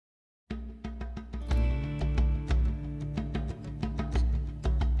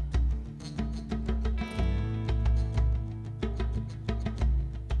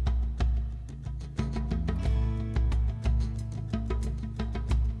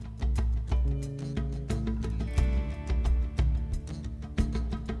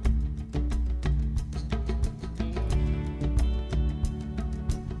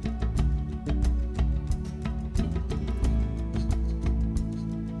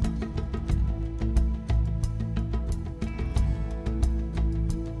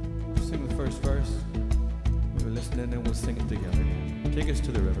first verse. We'll listen in and we'll sing it together. Take us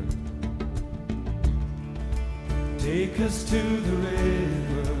to the river. Take us to the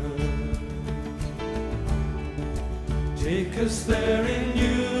river. Take us there in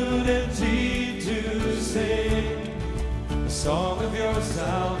unity to sing a song of your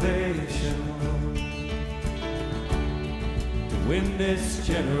salvation, to win this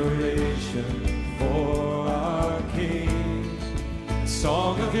generation for our King, a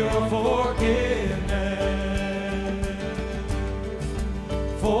song of your forgiveness.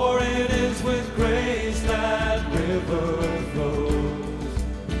 For it is with grace that river flows.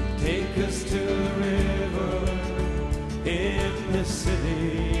 Take us to the river in the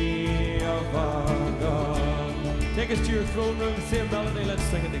city of our God. Take us to your throne room, same melody, let's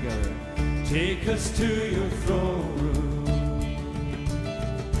sing it together. Take us to your throne room.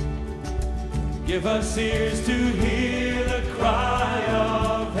 Give us ears to hear the cry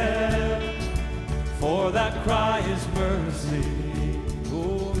of heaven, for that cry is mercy,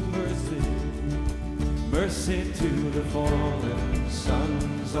 oh mercy, mercy to the fallen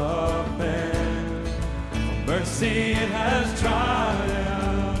sons of men. Mercy it has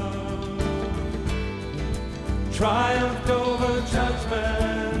triumphed over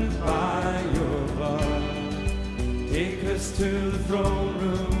judgment by your blood. Take us to the throne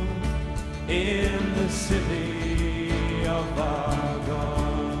room in the city of our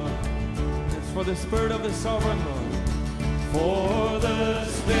God. It's for the Spirit of the Sovereign Lord. For the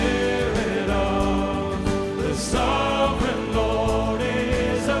Spirit of the Sovereign Lord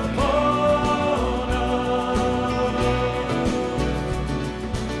is upon.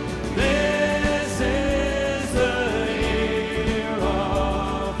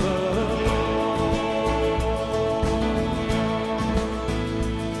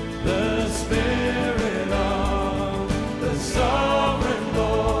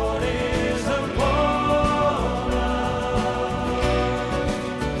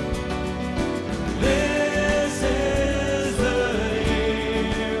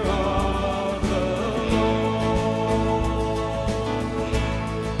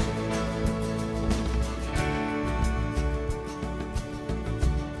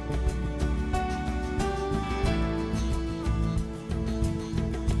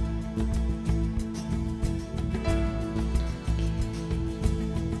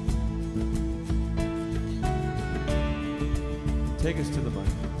 Take us to the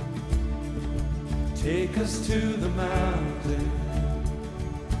mountain. Take us to the mountain.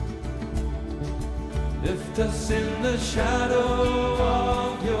 Lift us in the shadow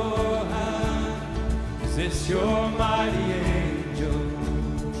of your hand. Is this your mighty angel?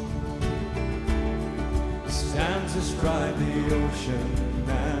 Stands astride the ocean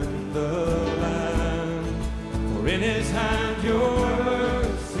and the land. For in his hand your mercy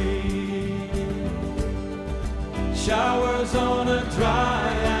showers on a dry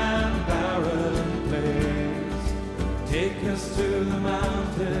and barren place. Take us to the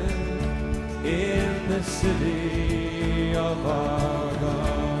mountain in the city of our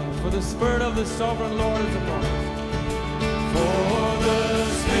God. For the Spirit of the Sovereign Lord is upon us. For the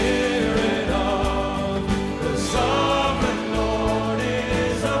Spirit of the Sovereign Lord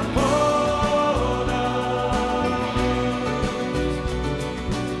is upon us.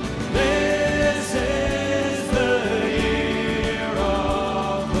 This is the year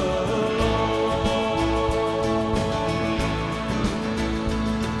of the Lord.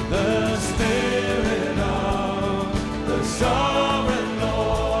 The Spirit of the Sovereign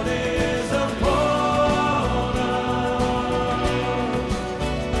Lord is upon us.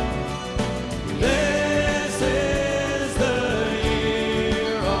 This is the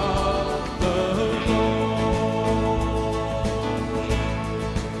year of the Lord.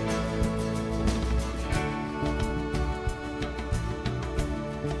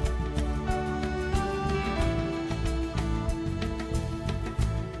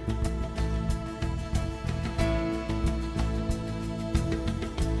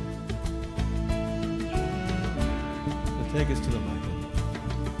 So take us to the mountain.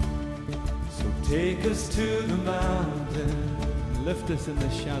 So take us to the mountain. Lift us in the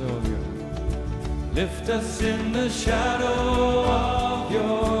shadow of your hand. Lift us in the shadow of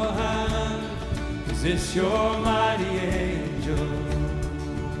your hand. Is this your mighty angel?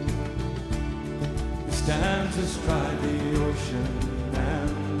 Who stands astride the ocean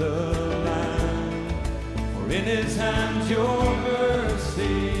and the land. For in his hands your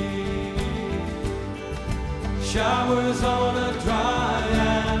mercy showers on a dry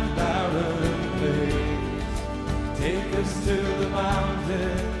and barren place. Take us to the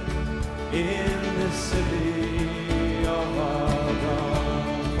mountain in the city of our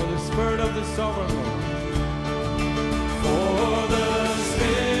God. For the Spirit of the the sovereign Lord. For the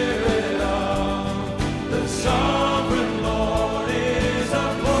Spirit of the sovereign Lord is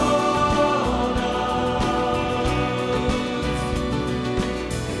upon us.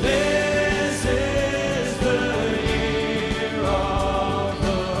 This is the year of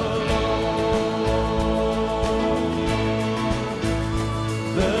the Lord.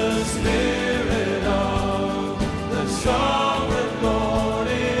 The Spirit of the sovereign Lord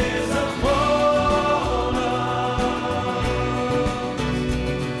is upon us.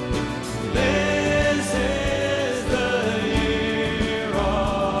 This is the year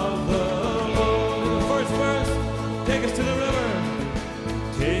of the Lord. The first verse, take us to the river.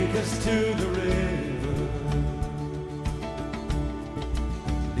 Take us to the river.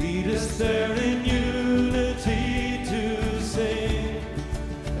 Lead us there in unity to sing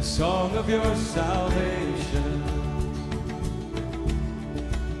a song of your salvation,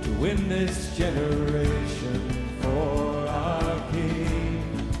 to win this generation for our King.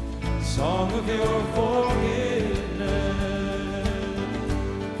 Song of your forgiveness,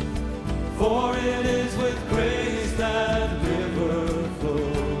 for it is with grace that river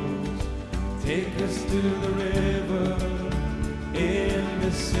flows. Take us to the river in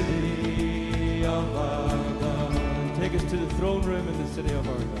the city of our God. Take us to the throne room in the city of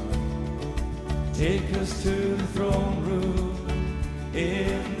our God. Take us to the throne room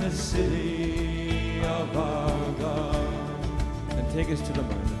in the city of our God. And take us to the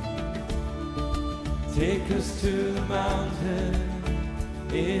mountain. Take us to the mountain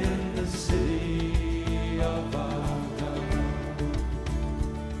in the city of our God.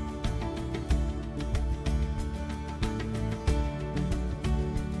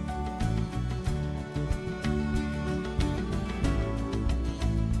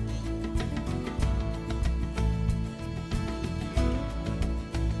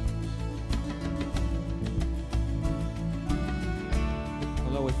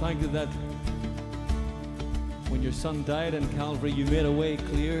 Lord, we thank you that when your Son died on Calvary, you made a way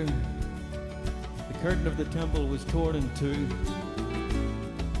clear. The curtain of the temple was torn in two,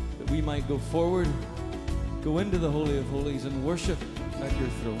 that we might go forward, go into the Holy of Holies and worship at your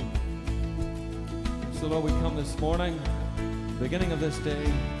throne. So Lord, we come this morning, beginning of this day,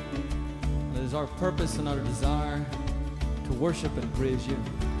 and it is our purpose and our desire to worship and praise you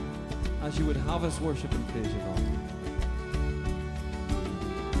as you would have us worship and praise you, Lord.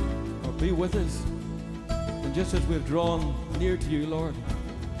 Lord, be with us. And just as we've drawn near to you, Lord,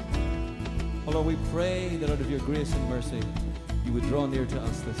 oh Lord, we pray that out of your grace and mercy, you would draw near to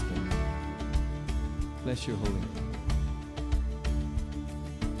us this day. Bless your holy name.